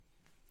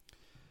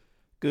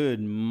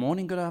Good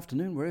morning, good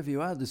afternoon, wherever you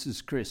are. This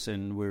is Chris,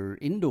 and we're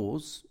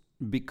indoors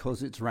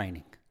because it's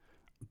raining.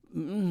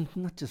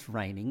 Not just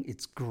raining,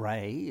 it's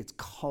grey, it's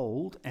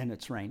cold, and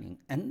it's raining.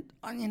 And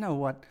you know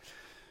what?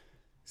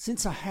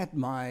 Since I had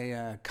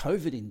my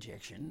COVID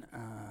injection,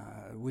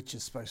 which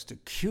is supposed to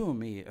cure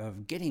me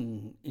of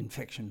getting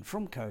infection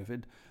from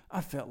COVID,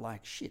 I felt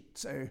like shit.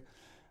 So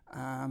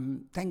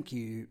thank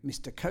you,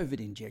 Mr.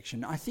 COVID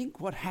injection. I think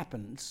what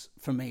happens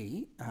for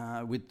me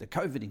with the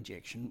COVID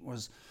injection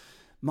was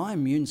my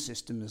immune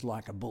system is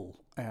like a bull.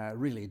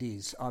 Really, it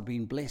is. I've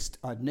been blessed.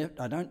 I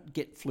don't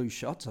get flu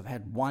shots. I've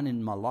had one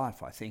in my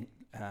life, I think.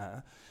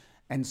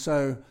 And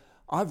so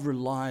I've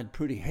relied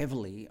pretty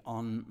heavily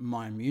on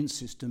my immune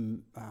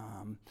system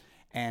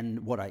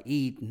and what I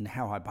eat and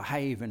how I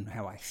behave and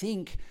how I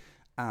think,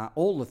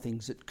 all the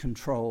things that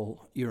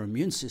control your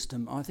immune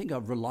system. I think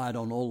I've relied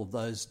on all of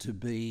those to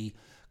be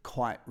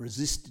quite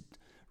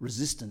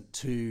resistant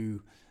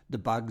to the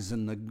bugs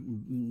and the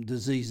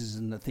diseases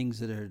and the things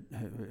that are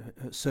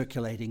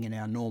circulating in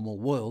our normal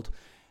world.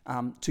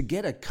 To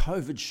get a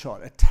COVID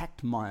shot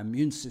attacked my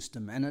immune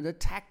system, and it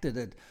attacked it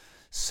at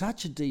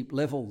such a deep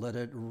level that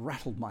it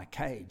rattled my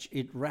cage.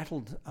 It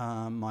rattled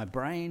my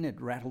brain,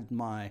 it rattled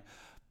my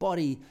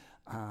body.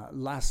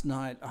 Last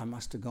night I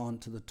must have gone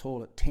to the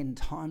toilet 10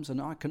 times,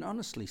 and I can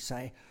honestly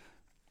say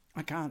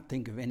I can't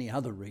think of any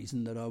other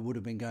reason that I would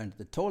have been going to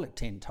the toilet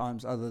 10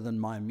 times other than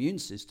my immune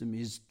system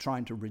is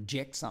trying to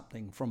reject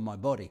something from my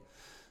body.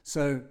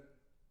 So,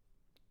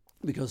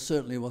 because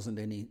certainly it wasn't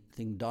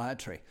anything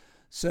dietary.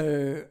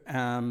 So,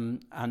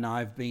 and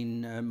I've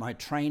been, my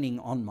training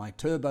on my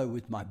turbo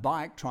with my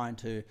bike, trying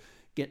to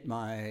get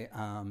my,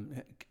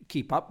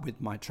 keep up with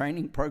my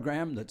training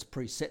program that's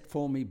preset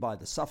for me by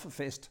the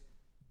Sufferfest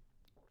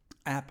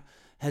app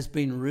has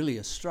been really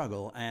a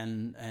struggle.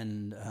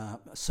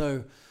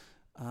 So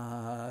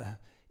I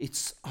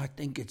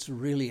think it's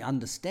really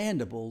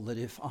understandable that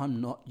if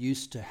I'm not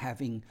used to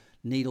having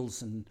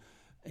needles and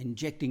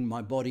injecting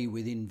my body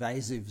with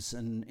invasives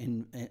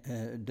and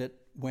that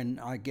when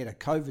I get a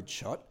COVID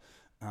shot,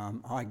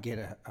 I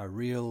get a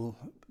real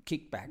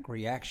kickback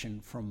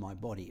reaction from my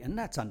body. And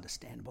that's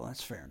understandable.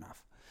 That's fair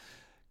enough.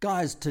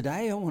 Guys,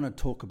 today I want to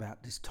talk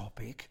about this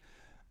topic,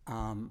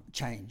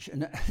 change.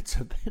 And it's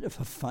a bit of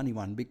a funny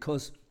one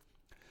because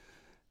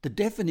the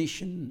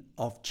definition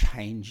of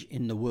change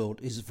in the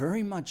world is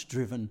very much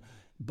driven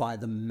by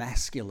the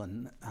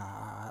masculine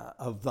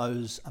of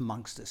those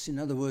amongst us. In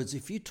other words,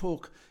 if you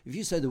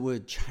say the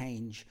word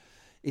change,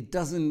 it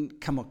doesn't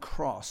come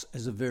across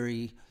as a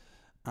very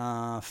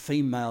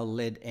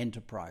female-led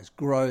enterprise.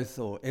 Growth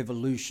or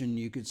evolution,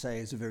 you could say,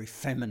 is a very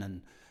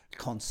feminine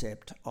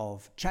concept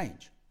of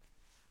change.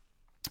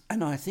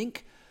 And I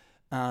think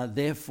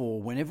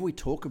therefore, whenever we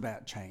talk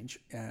about change,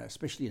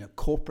 especially in a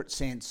corporate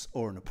sense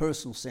or in a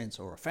personal sense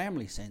or a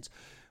family sense,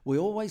 we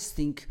always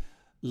think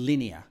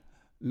linear.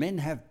 Men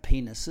have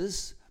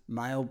penises,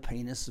 male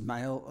penis,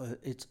 male.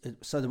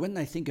 So that when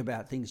they think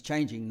about things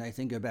changing, they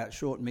think about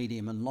short,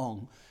 medium, and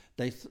long.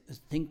 They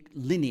think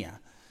linear.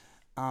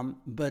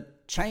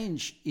 But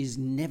change is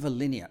never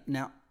linear.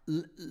 Now,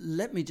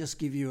 let me just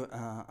give you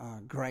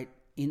a great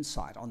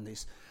insight on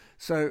this.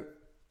 So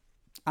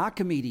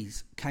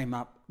Archimedes came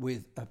up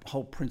with a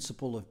whole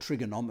principle of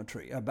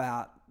trigonometry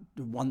about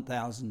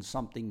 1,000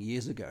 something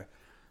years ago.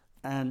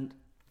 And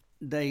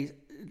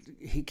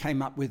he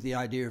came up with the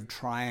idea of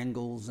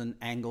triangles and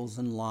angles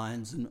and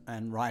lines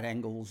and right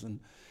angles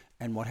and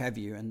what have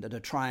you. And that a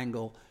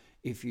triangle,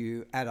 if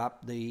you add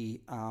up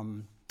the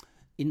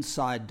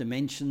inside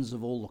dimensions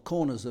of all the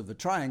corners of a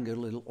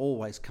triangle, it'll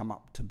always come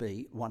up to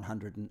be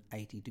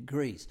 180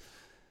 degrees.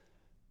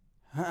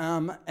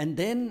 And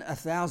then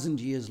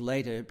 1,000 years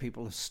later,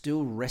 people are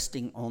still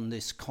resting on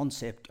this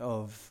concept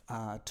of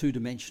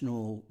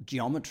two-dimensional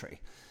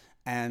geometry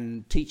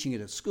and teaching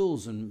it at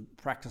schools and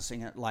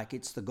practicing it like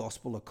it's the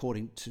gospel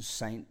according to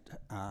Saint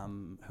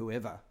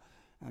whoever.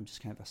 I'm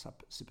just going to have a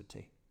sip of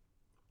tea.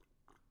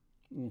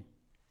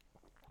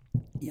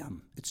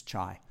 Yum, it's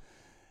chai.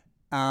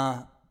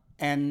 But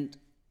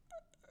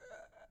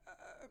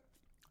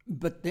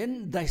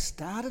then they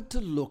started to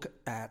look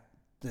at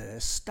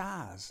the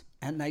stars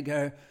and they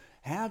go,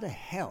 how the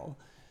hell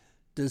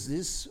does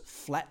this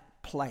flat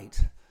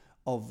plate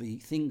of the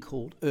thing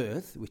called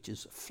Earth, which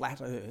is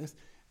flat Earth,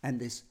 and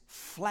this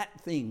flat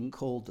thing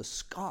called the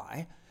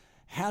sky,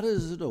 how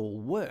does it all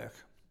work?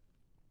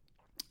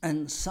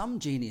 And some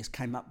genius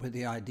came up with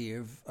the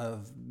idea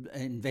of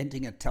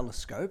inventing a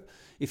telescope.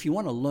 If you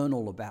want to learn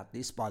all about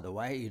this, by the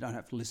way, you don't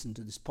have to listen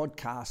to this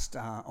podcast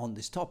on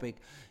this topic.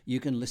 You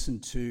can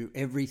listen to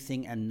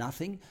Everything and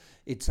Nothing.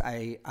 It's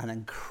an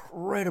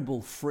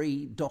incredible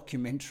free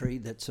documentary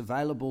that's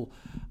available,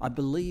 I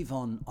believe,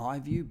 on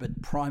iView,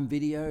 but Prime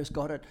Video's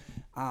got it.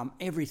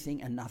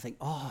 Everything and Nothing.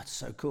 Oh, it's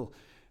so cool.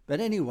 But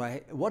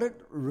anyway, what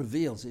it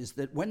reveals is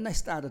that when they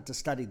started to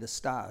study the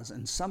stars,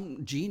 and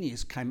some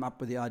genius came up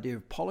with the idea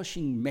of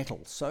polishing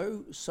metal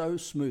so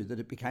smooth that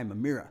it became a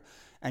mirror,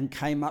 and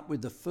came up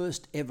with the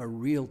first ever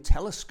real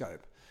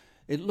telescope,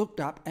 it looked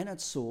up and it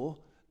saw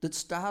that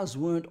stars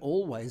weren't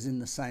always in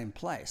the same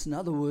place. In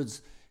other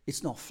words,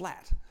 it's not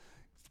flat.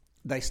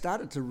 They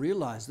started to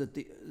realize that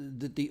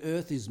the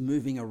Earth is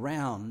moving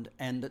around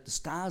and that the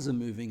stars are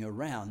moving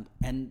around,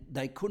 and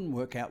they couldn't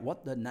work out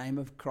what the name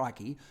of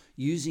crikey,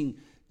 using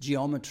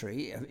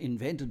geometry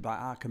invented by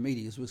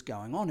Archimedes, was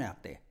going on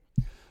out there.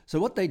 So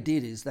what they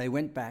did is they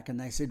went back and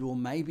they said, well,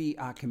 maybe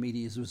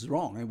Archimedes was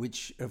wrong,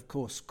 which of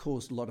course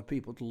caused a lot of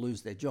people to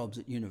lose their jobs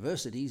at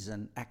universities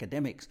and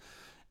academics,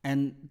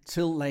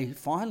 until they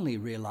finally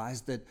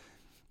realized that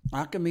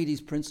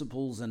Archimedes'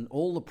 principles and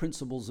all the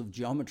principles of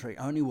geometry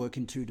only work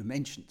in 2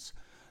 dimensions.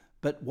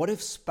 But what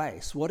if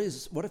space, what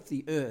if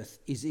the Earth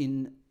is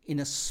in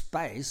a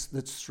space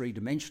that's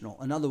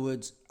 3-dimensional? In other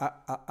words,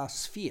 a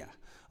sphere,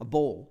 a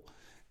ball,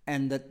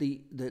 and that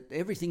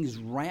everything is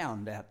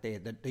round out there,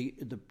 that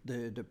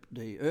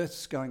the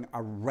Earth's going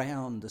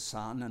around the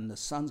sun and the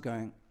sun's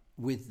going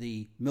with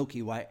the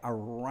Milky Way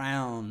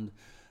around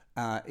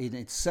in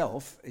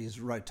itself, is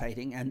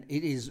rotating, and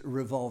it is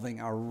revolving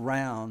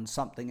around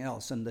something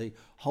else, and the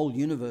whole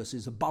universe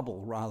is a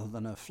bubble rather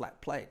than a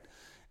flat plate.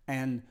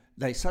 And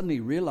they suddenly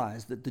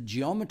realized that the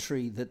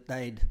geometry that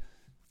they'd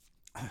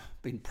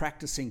been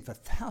practicing for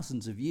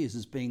thousands of years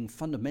as being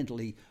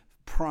fundamentally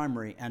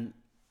primary, and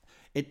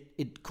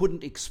it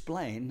couldn't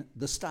explain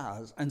the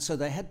stars. And so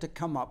they had to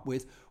come up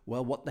with,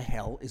 well, what the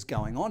hell is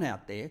going on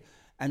out there?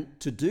 And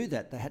to do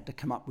that, they had to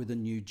come up with a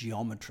new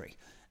geometry.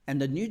 And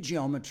the new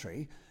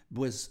geometry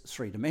was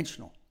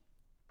 3-dimensional.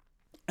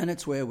 And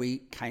it's where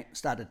we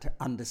started to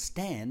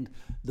understand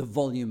the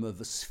volume of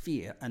a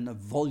sphere and the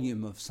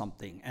volume of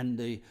something and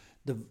the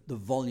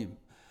volume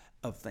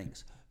of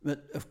things.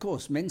 But of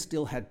course, men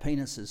still had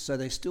penises, so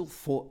they still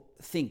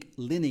think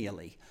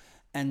linearly.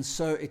 And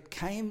so it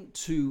came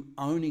to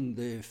owning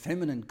the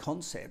feminine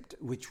concept,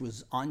 which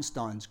was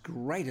Einstein's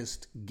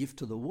greatest gift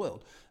to the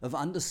world, of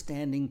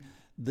understanding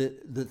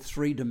the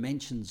 3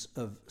 dimensions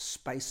of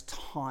space,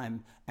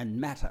 time, and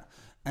matter,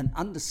 and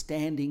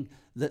understanding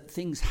that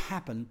things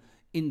happen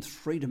in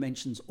 3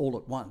 dimensions all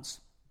at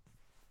once.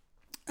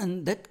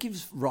 And that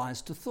gives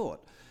rise to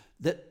thought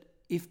that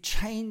if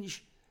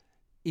change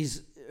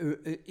is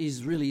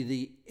really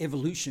the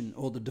evolution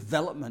or the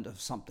development of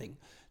something,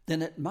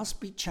 then it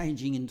must be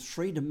changing in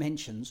 3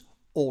 dimensions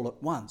all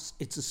at once.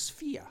 It's a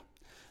sphere.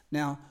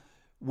 Now,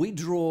 we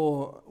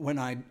draw, when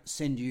I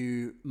send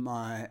you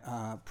my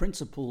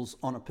principles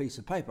on a piece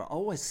of paper, I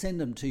always send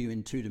them to you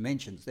in 2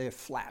 dimensions. They're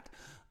flat,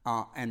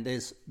 and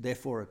there's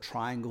therefore a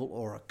triangle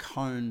or a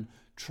cone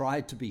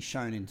tried to be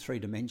shown in 3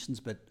 dimensions,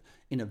 but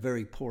in a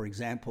very poor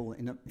example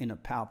in a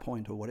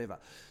PowerPoint or whatever.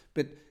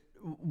 But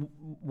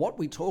what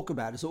we talk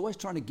about is always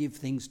trying to give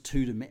things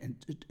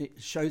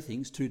show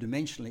things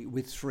 2-dimensionally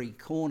with 3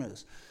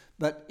 corners.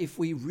 But if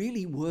we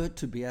really were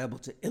to be able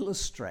to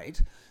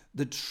illustrate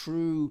the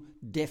true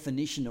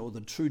definition or the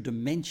true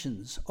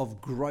dimensions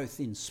of growth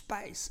in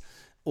space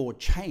or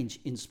change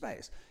in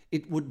space,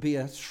 it would be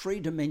a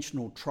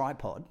 3-dimensional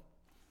tripod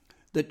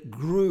that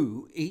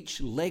grew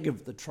each leg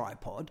of the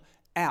tripod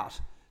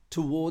out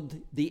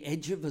toward the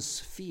edge of a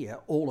sphere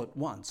all at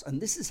once.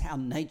 And this is how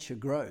nature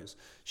grows.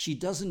 She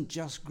doesn't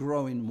just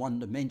grow in 1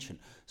 dimension.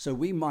 So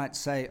we might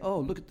say, oh,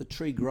 look at the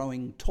tree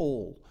growing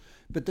tall.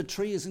 But the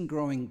tree isn't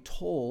growing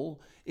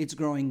tall, it's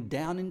growing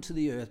down into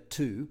the earth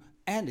too,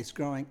 and it's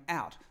growing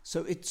out.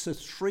 So it's a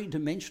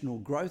 3-dimensional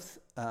growth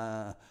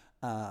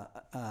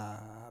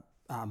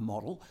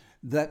model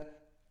that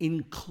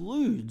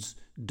includes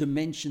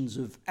dimensions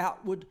of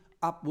outward,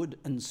 upward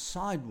and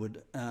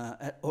sideward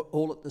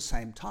all at the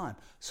same time.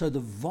 So the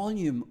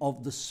volume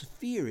of the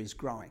sphere is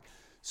growing.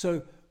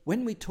 So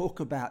when we talk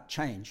about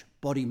change,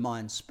 body,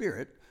 mind,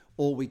 spirit,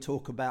 or we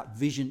talk about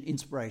vision,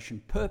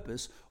 inspiration,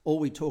 purpose, or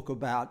we talk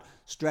about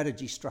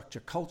strategy,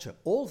 structure, culture,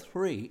 all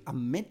 3 are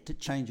meant to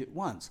change at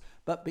once.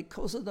 But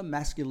because of the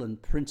masculine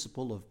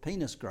principle of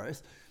penis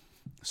growth,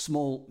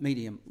 small,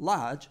 medium,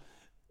 large,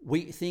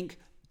 we think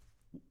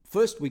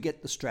first we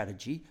get the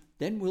strategy,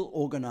 then we'll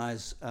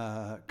organize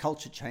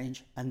culture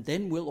change, and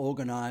then we'll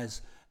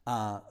organize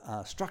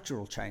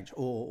structural change,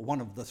 or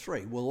one of the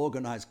 3. We'll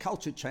organize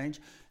culture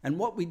change. And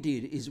what we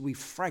did is we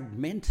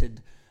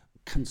fragmented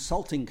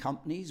consulting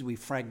companies, we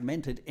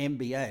fragmented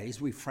MBAs,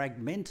 we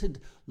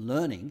fragmented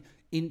learning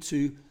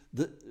into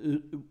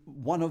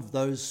one of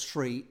those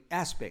 3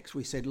 aspects.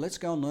 We said, let's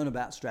go and learn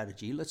about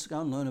strategy, let's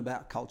go and learn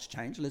about culture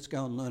change, let's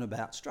go and learn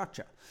about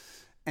structure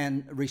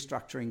and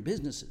restructuring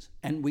businesses.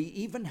 And we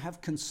even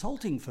have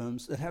consulting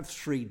firms that have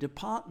 3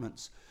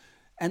 departments.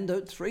 And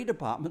the 3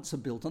 departments are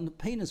built on the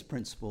penis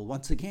principle.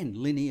 Once again,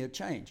 linear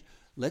change.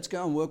 Let's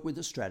go and work with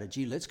the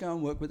strategy, let's go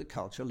and work with the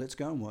culture, let's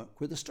go and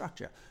work with the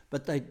structure.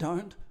 But they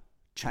don't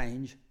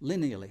change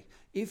linearly.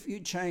 If you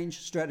change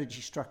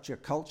strategy, structure,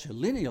 culture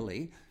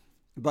linearly,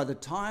 by the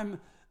time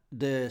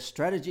the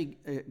strategy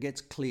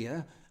gets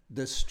clear,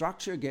 the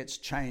structure gets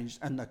changed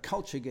and the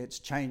culture gets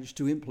changed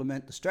to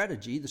implement the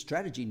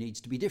strategy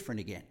needs to be different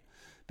again,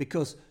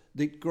 because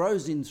it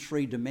grows in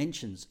 3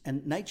 dimensions,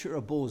 and nature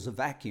abhors a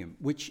vacuum,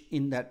 which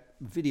in that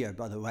video,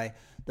 by the way,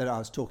 that I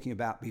was talking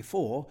about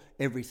before,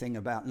 Everything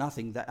About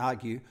Nothing, that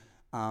argue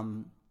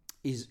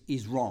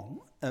is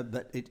wrong,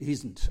 but it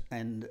isn't.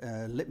 And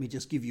let me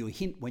just give you a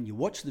hint. When you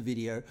watch the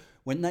video,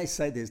 when they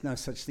say there's no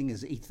such thing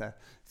as ether,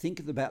 think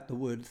about the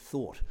word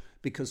thought,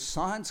 because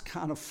science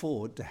can't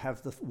afford to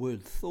have the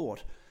word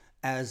thought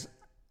as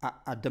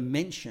a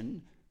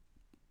dimension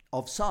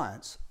of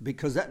science,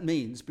 because that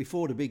means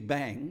before the Big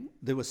Bang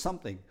there was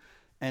something.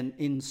 And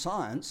in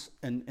science,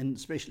 and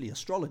especially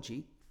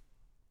astrology,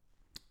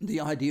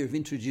 the idea of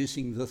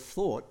introducing the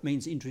thought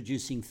means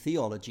introducing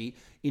theology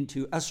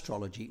into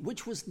astrology,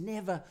 which was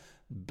never,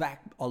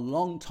 back a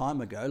long time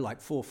ago, like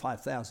 4,000 or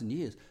 5,000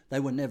 years, they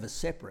were never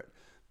separate.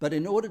 But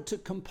in order to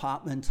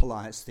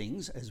compartmentalize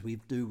things, as we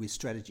do with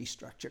strategy,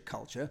 structure,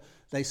 culture,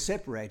 they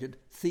separated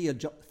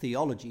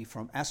theology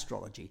from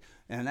astrology.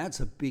 And that's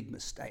a big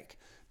mistake,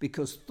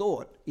 because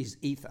thought is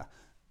ether.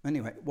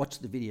 Anyway, watch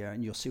the video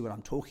and you'll see what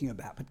I'm talking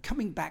about. But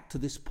coming back to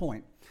this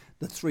point,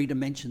 the 3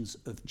 dimensions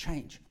of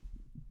change.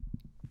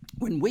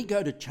 When we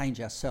go to change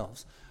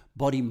ourselves,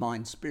 body,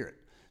 mind, spirit,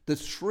 the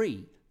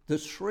three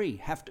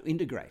have to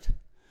integrate.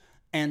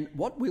 And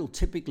what we'll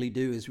typically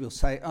do is we'll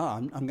say,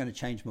 I'm going to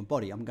change my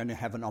body. I'm going to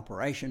have an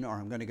operation, or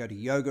I'm going to go to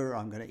yoga, or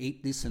I'm going to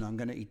eat this and I'm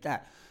going to eat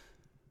that.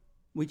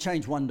 We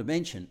change one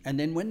dimension. And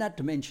then when that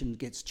dimension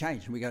gets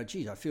changed and we go,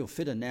 geez, I feel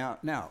fitter now.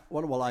 Now,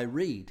 what will I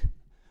read?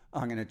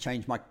 I'm going to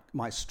change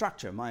my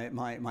structure,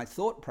 my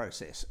thought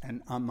process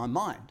and my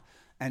mind.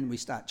 And we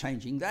start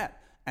changing that.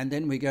 And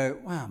then we go,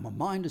 wow, my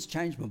mind has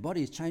changed, my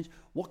body has changed.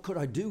 What could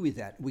I do with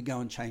that? We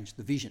go and change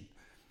the vision.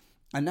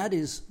 And that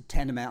is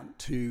tantamount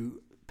to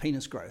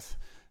penis growth,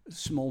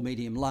 small,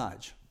 medium,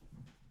 large,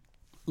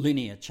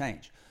 linear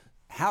change.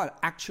 How it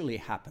actually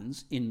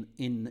happens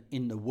in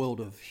the world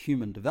of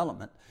human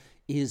development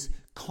is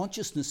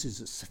consciousness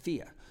is a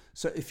sphere.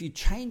 So if you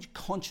change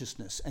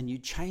consciousness and you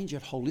change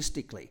it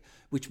holistically,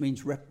 which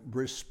means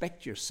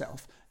respect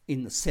yourself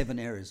in the 7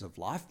 areas of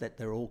life, that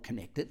they're all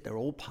connected, they're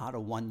all part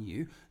of one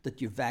you, that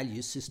your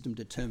value system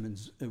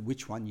determines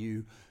which one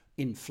you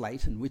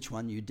inflate and which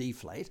one you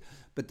deflate.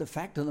 But the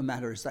fact of the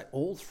matter is that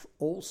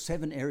all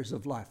 7 areas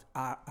of life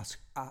are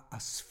a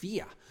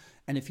sphere.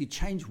 And if you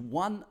change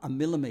a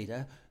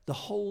millimeter, the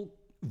whole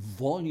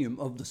volume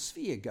of the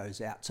sphere goes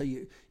out. So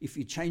if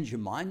you change your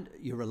mind,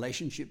 your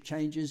relationship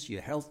changes,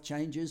 your health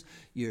changes,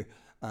 your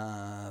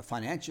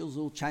financials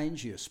will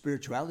change, your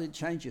spirituality will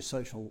change, your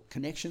social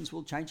connections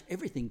will change,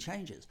 everything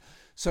changes.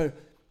 So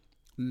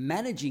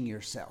managing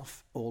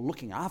yourself, or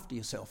looking after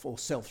yourself, or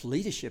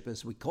self-leadership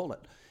as we call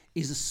it,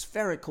 is a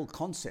spherical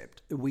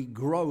concept. We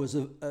grow as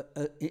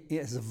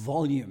a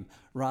volume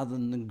rather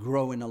than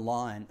grow in a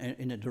line,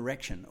 in a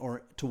direction,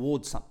 or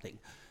towards something.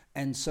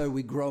 And so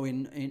we grow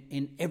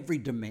in every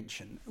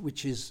dimension,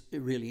 which is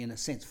really, in a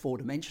sense,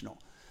 4-dimensional.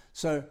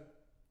 So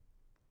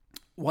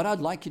what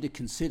I'd like you to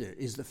consider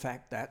is the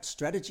fact that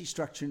strategy,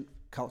 structure, and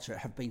culture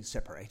have been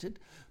separated.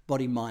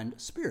 Body, mind,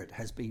 spirit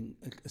has been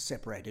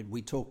separated.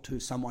 We talk to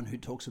someone who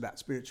talks about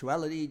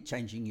spirituality,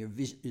 changing your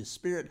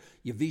spirit,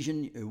 your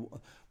vision,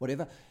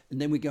 whatever.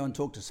 And then we go and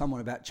talk to someone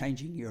about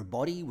changing your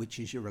body, which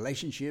is your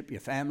relationship, your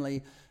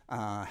family,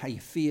 how you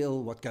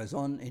feel, what goes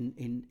on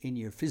in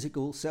your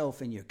physical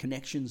self, and your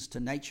connections to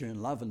nature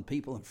and love and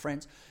people and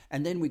friends.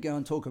 And then we go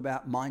and talk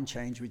about mind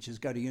change, which is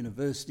go to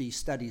university,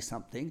 study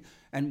something,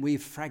 and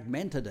we've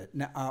fragmented it.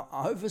 Now,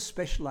 our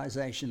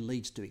over-specialization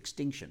leads to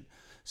extinction.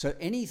 So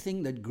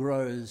anything that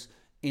grows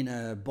in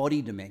a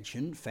body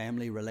dimension,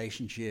 family,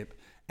 relationship,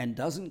 and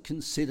doesn't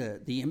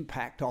consider the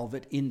impact of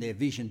it in their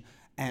vision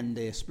and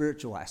their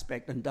spiritual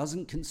aspect, and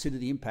doesn't consider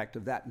the impact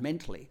of that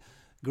mentally,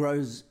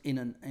 grows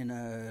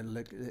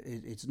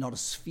it's not a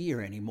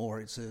sphere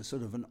anymore. It's a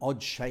sort of an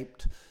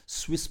odd-shaped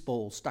Swiss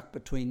ball stuck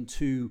between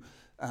 2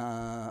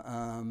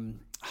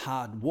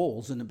 hard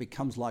walls, and it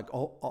becomes like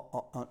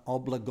an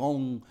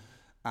oblong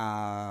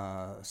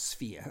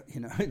sphere,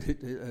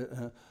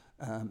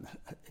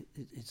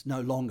 it's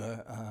no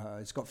longer,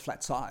 it's got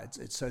flat sides.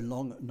 It's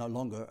no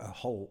longer a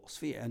whole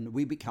sphere, and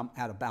we become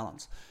out of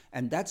balance.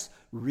 And that's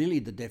really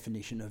the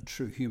definition of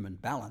true human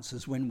balance,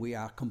 is when we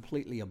are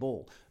completely a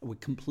ball. We're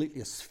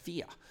completely a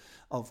sphere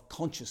of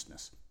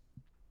consciousness.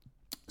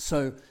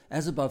 So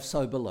as above,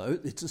 so below,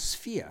 it's a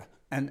sphere.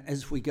 And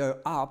as we go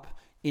up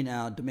in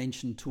our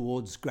dimension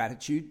towards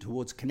gratitude,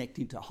 towards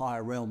connecting to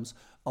higher realms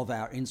of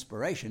our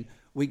inspiration,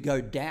 we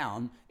go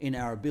down in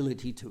our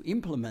ability to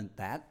implement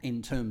that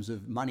in terms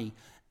of money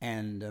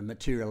and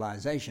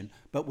materialization,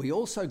 but we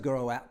also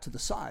grow out to the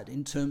side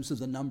in terms of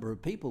the number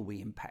of people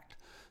we impact.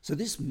 So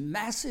this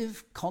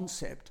massive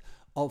concept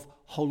of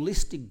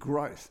holistic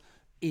growth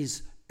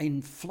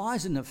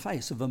flies in the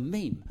face of a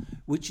meme,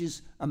 which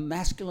is a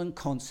masculine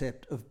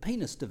concept of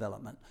penis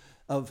development,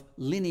 of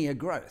linear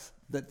growth,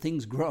 that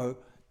things grow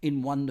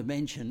in one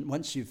dimension.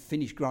 Once you've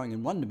finished growing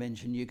in one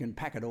dimension, you can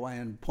pack it away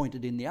and point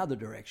it in the other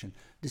direction.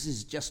 This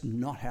is just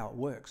not how it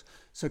works.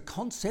 So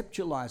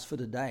conceptualize for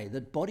today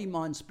that body,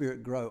 mind,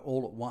 spirit grow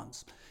all at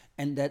once.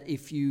 And that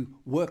if you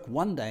work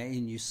one day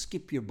and you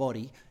skip your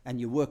body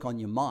and you work on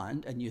your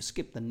mind, and you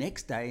skip the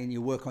next day and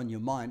you work on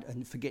your mind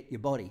and forget your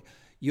body,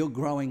 you're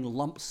growing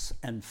lumps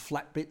and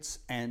flat bits,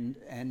 and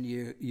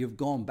you've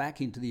gone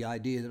back into the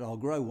idea that I'll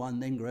grow one,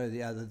 then grow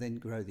the other, then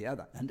grow the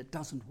other, and it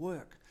doesn't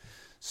work.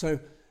 So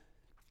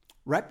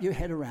wrap your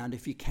head around,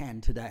 if you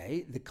can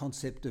today, the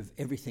concept of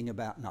everything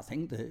about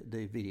nothing,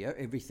 the video,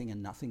 Everything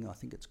and Nothing, I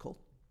think it's called.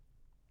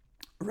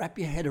 Wrap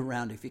your head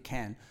around, if you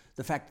can,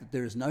 the fact that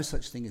there is no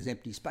such thing as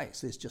empty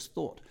space. There's just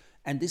thought.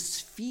 And this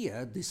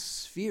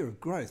sphere of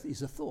growth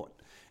is a thought.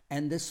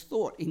 And this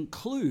thought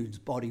includes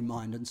body,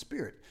 mind, and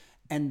spirit.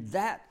 And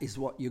that is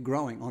what you're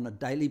growing on a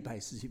daily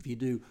basis if you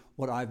do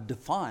what I've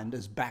defined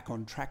as back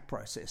on track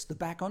process. The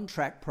back on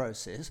track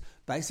process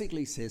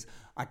basically says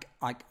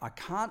I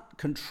can't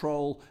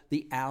control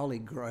the hourly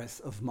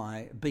growth of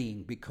my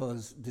being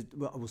because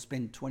I will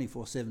spend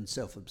 24/7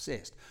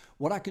 self-obsessed.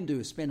 What I can do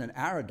is spend an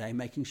hour a day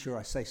making sure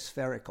I stay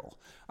spherical,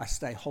 I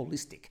stay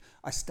holistic,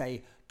 I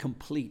stay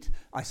complete,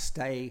 I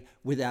stay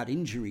without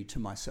injury to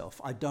myself.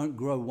 I don't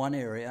grow one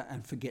area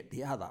and forget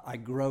the other. I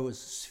grow as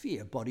a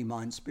sphere, body,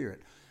 mind,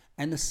 spirit.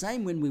 And the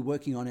same when we're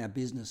working on our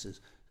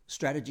businesses,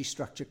 strategy,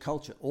 structure,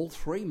 culture. All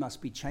three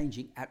must be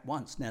changing at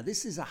once. Now,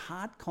 this is a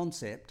hard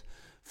concept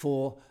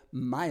for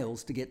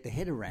males to get their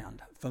head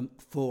around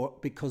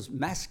because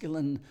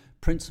masculine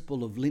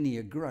principle of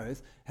linear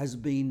growth has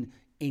been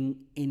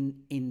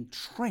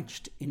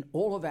entrenched in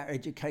all of our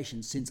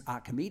education since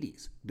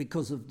Archimedes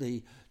because of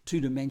the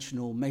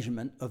two-dimensional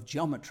measurement of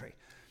geometry.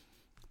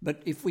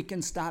 But if we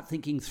can start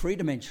thinking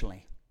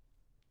three-dimensionally,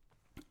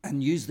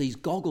 and use these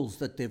goggles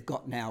that they've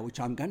got now, which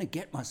I'm going to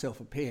get myself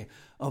a pair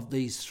of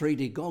these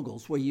 3D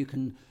goggles where you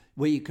can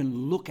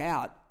look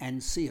out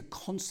and see a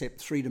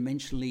concept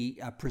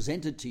three-dimensionally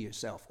presented to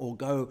yourself, or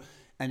go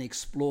and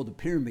explore the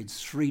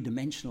pyramids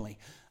three-dimensionally.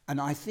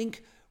 And I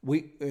think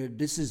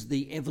this is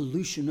the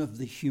evolution of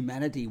the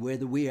humanity, where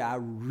we are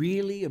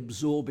really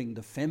absorbing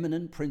the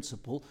feminine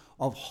principle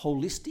of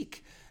holistic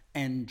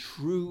and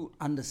true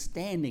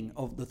understanding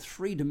of the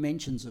three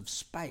dimensions of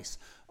space,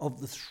 of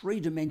the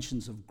three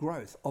dimensions of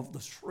growth, of the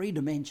three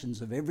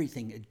dimensions of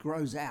everything. It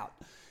grows out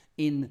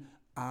in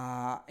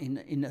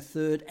a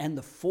third and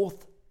the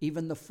fourth,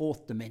 even the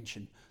fourth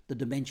dimension, the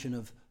dimension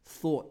of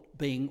thought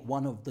being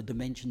one of the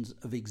dimensions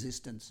of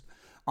existence.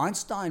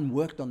 Einstein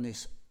worked on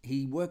this.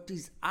 He worked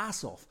his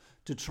ass off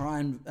to try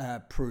and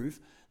prove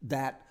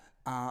that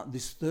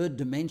this third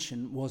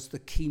dimension was the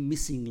key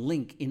missing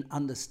link in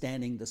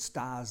understanding the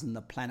stars and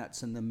the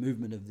planets and the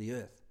movement of the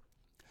earth.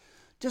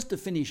 Just to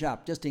finish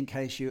up, just in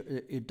case you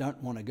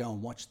don't want to go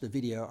and watch the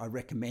video I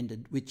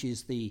recommended, which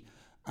is the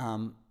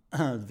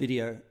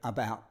video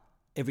about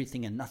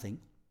everything and nothing,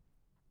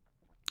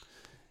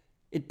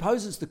 it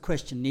poses the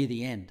question near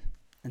the end,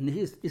 and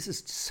this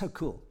is so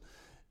cool.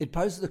 It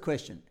poses the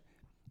question,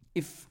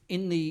 if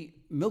in the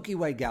Milky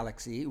Way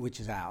galaxy, which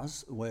is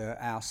ours, where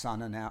our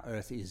sun and our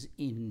earth is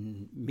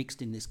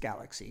mixed in this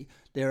galaxy,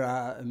 there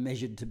are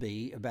measured to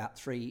be about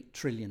 3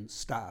 trillion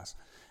stars.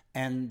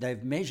 And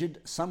they've measured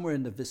somewhere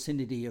in the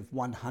vicinity of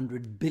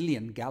 100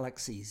 billion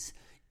galaxies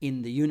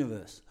in the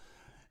universe.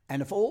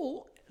 And if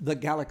all the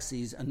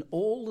galaxies and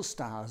all the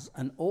stars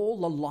and all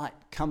the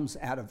light comes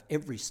out of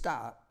every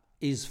star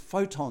is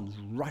photons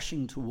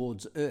rushing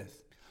towards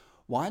Earth,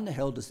 why in the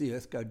hell does the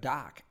Earth go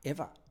dark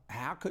ever?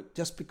 How could,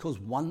 just because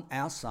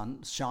our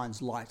sun shines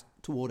light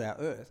toward our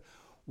Earth,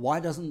 why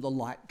doesn't the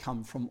light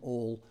come from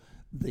all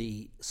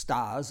the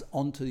stars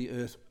onto the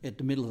Earth at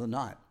the middle of the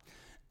night?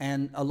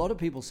 And a lot of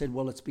people said,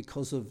 well, it's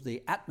because of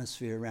the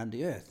atmosphere around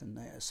the Earth. And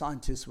the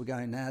scientists were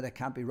going, no, that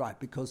can't be right,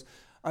 because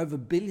over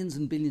billions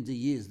and billions of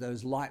years,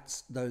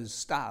 those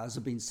stars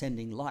have been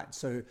sending light.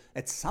 So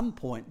at some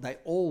point, they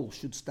all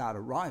should start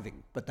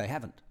arriving, but they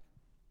haven't.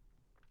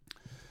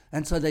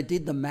 And so they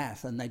did the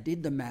math, and they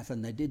did the math,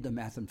 and they did the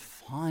math, and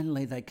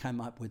finally they came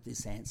up with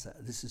this answer.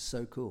 This is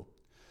so cool.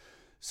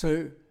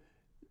 So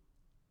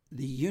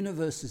the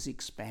universe is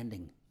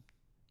expanding,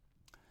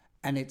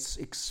 and it's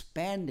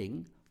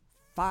expanding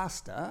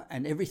faster,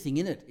 and everything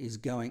in it is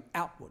going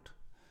outward.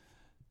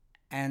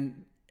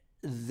 And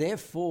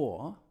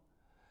therefore,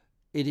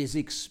 it is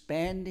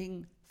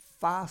expanding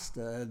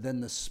faster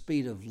than the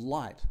speed of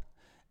light.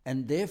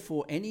 And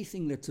therefore,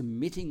 anything that's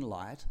emitting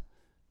light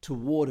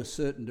toward a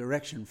certain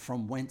direction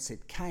from whence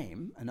it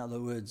came, in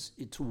other words,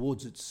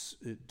 towards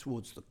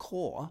the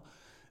core,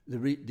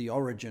 the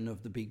origin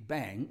of the Big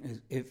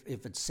Bang, if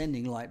it's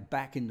sending light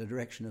back in the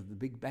direction of the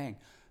Big Bang,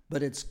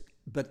 but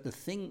the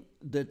thing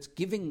that's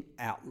giving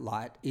out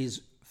light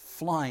is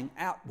flying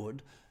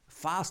outward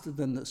faster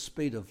than the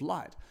speed of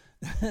light,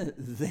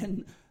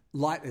 then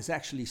light is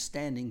actually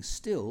standing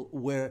still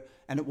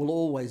and it will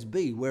always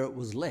be where it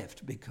was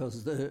left,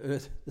 because the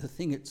Earth, the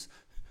thing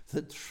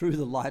that threw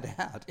the light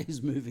out,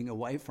 is moving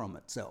away from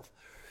itself.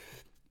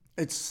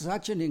 It's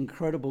such an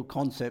incredible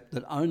concept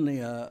that only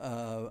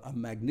a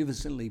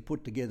magnificently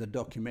put together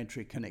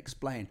documentary can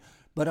explain.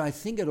 But I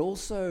think it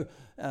also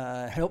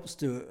helps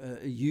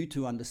you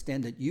to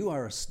understand that you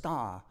are a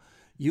star.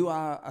 You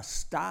are a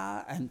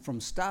star, and from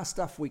star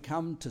stuff we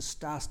come, to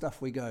star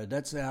stuff we go.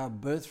 That's our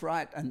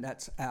birthright, and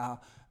that's our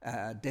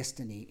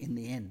destiny in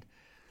the end.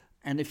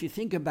 And if you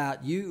think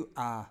about, you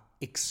are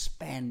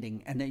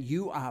expanding and that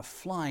you are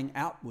flying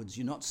outwards.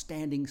 You're not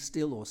standing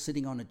still or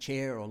sitting on a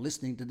chair or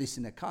listening to this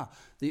in a car.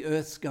 The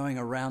Earth's going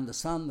around the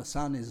sun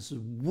is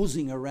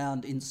whizzing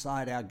around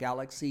inside our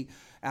galaxy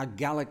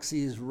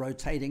is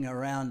rotating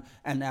around,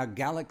 and our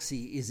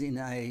galaxy is in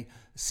a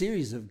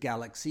series of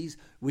galaxies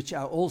which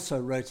are also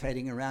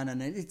rotating around,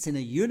 and it's in a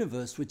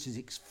universe which is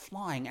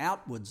flying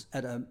outwards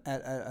at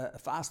a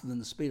faster than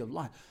the speed of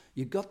light.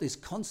 You've got this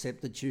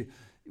concept that you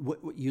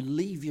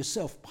leave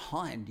yourself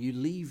behind, you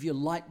leave your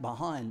light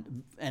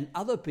behind, and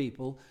other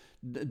people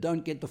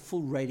don't get the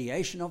full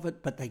radiation of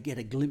it, but they get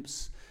a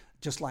glimpse,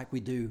 just like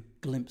we do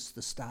glimpse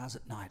the stars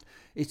at night.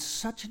 It's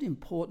such an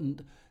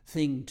important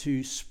thing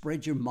to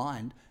spread your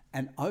mind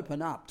and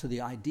open up to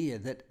the idea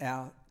that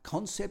our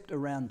concept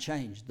around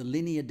change, the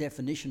linear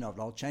definition of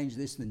it, I'll change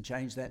this and then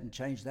change that and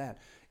change that,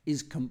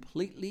 is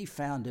completely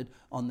founded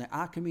on the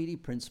Archimedes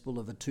principle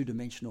of a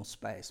two-dimensional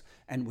space.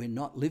 And we're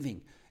not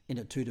living in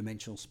a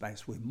two-dimensional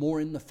space. We're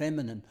more in the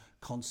feminine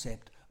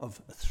concept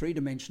of a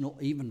three-dimensional,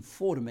 even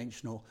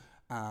four-dimensional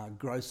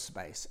growth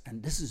space.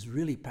 And this is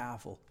really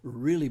powerful,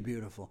 really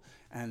beautiful.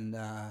 And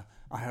I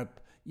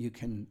hope you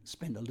can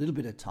spend a little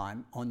bit of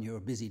time on your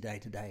busy day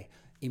today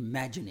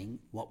imagining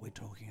what we're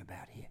talking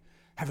about here.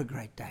 Have a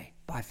great day.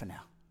 Bye for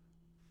now.